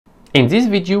In this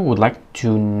video, we would like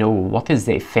to know what is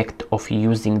the effect of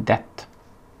using debt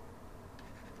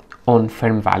on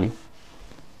firm value.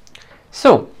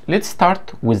 So let's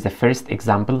start with the first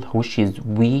example, which is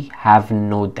we have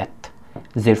no debt.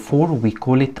 Therefore, we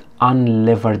call it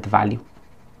unlevered value.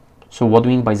 So what do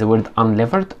we mean by the word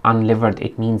unlevered? Unlevered,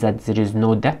 it means that there is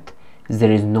no debt,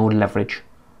 there is no leverage,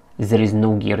 there is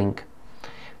no gearing.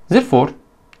 Therefore,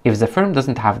 if the firm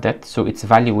doesn't have debt, so its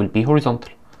value will be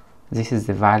horizontal. This is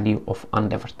the value of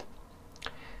unlevered.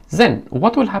 Then,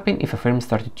 what will happen if a firm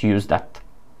started to use debt?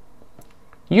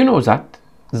 You know that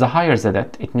the higher the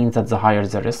debt, it means that the higher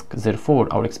the risk, therefore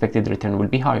our expected return will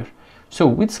be higher. So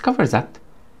we discover that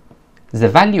the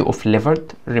value of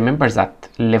levered, remember that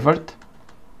levered,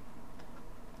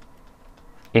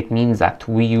 it means that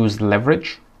we use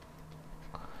leverage.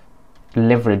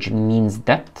 Leverage means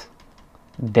debt.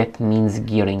 Debt means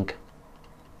gearing.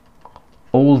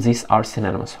 All these are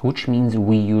synonymous, which means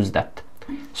we use that.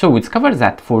 So we discover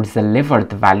that for the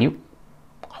levered value,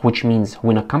 which means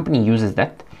when a company uses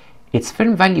that, its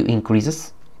firm value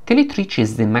increases till it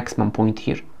reaches the maximum point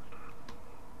here,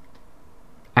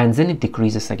 and then it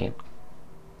decreases again.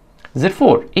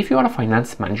 Therefore, if you are a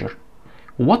finance manager,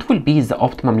 what will be the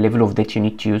optimum level of debt you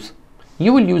need to use?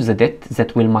 You will use the debt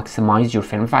that will maximize your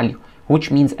firm value, which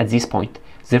means at this point.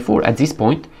 Therefore, at this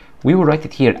point, we will write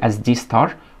it here as D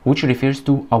star, which refers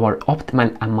to our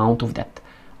optimal amount of debt,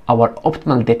 our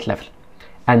optimal debt level.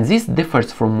 And this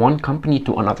differs from one company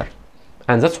to another.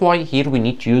 And that's why here we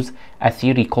need to use a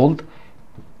theory called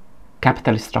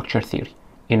capital structure theory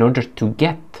in order to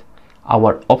get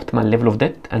our optimal level of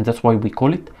debt, and that's why we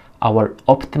call it our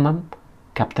optimum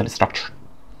capital structure.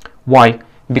 Why?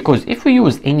 Because if we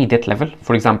use any debt level,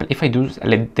 for example, if I do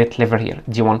a debt level here,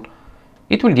 D1,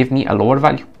 it will give me a lower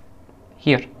value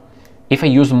here. If I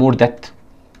use more debt,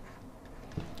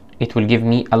 it will give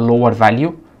me a lower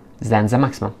value than the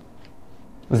maximum.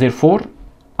 Therefore,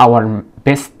 our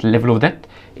best level of debt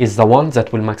is the one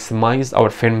that will maximize our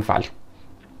firm value.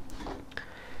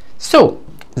 So,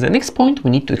 the next point we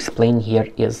need to explain here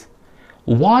is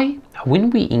why,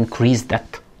 when we increase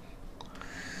debt,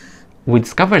 we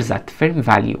discover that firm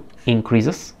value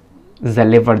increases, the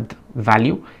levered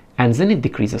value, and then it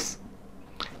decreases.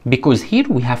 Because here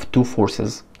we have two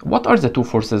forces. What are the two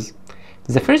forces?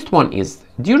 The first one is,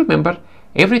 do you remember,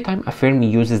 every time a firm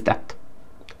uses debt,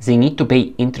 they need to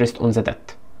pay interest on the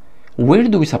debt. Where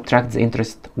do we subtract the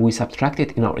interest? We subtract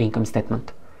it in our income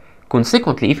statement.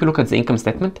 Consequently, if you look at the income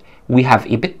statement, we have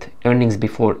EBIT, earnings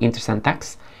before interest and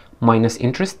tax, minus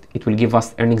interest, it will give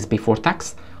us earnings before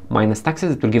tax, minus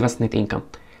taxes, it will give us net income.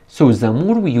 So the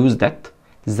more we use debt,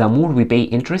 the more we pay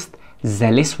interest,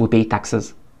 the less we pay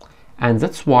taxes. And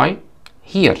that's why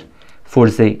here, for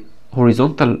the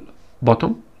horizontal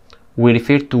bottom, we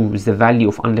refer to the value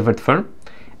of unlevered firm,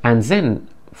 and then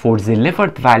for the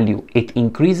levered value, it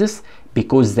increases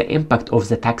because the impact of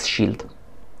the tax shield.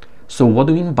 So what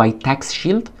do we mean by tax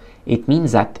shield? It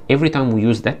means that every time we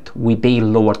use debt, we pay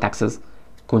lower taxes.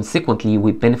 Consequently,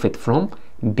 we benefit from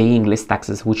paying less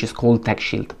taxes, which is called tax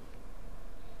shield.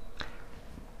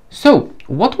 So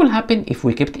what will happen if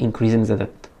we kept increasing the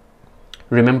debt?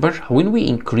 Remember, when we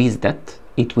increase debt,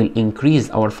 it will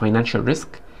increase our financial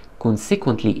risk.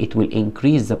 Consequently, it will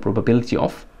increase the probability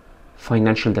of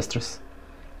financial distress.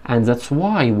 And that's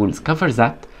why we'll discover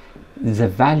that the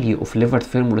value of levered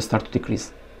firm will start to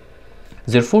decrease.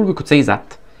 Therefore, we could say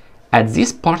that at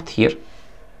this part here,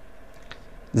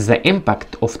 the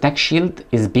impact of tax shield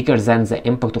is bigger than the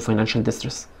impact of financial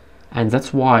distress. And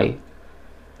that's why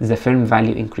the firm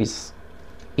value increases.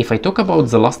 If I talk about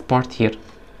the last part here,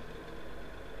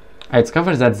 I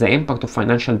discover that the impact of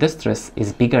financial distress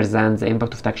is bigger than the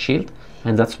impact of tax shield,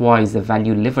 and that's why the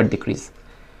value levered decrease.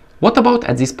 What about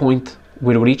at this point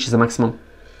where we reach the maximum?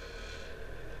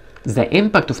 The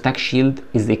impact of tax shield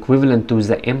is equivalent to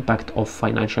the impact of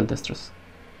financial distress.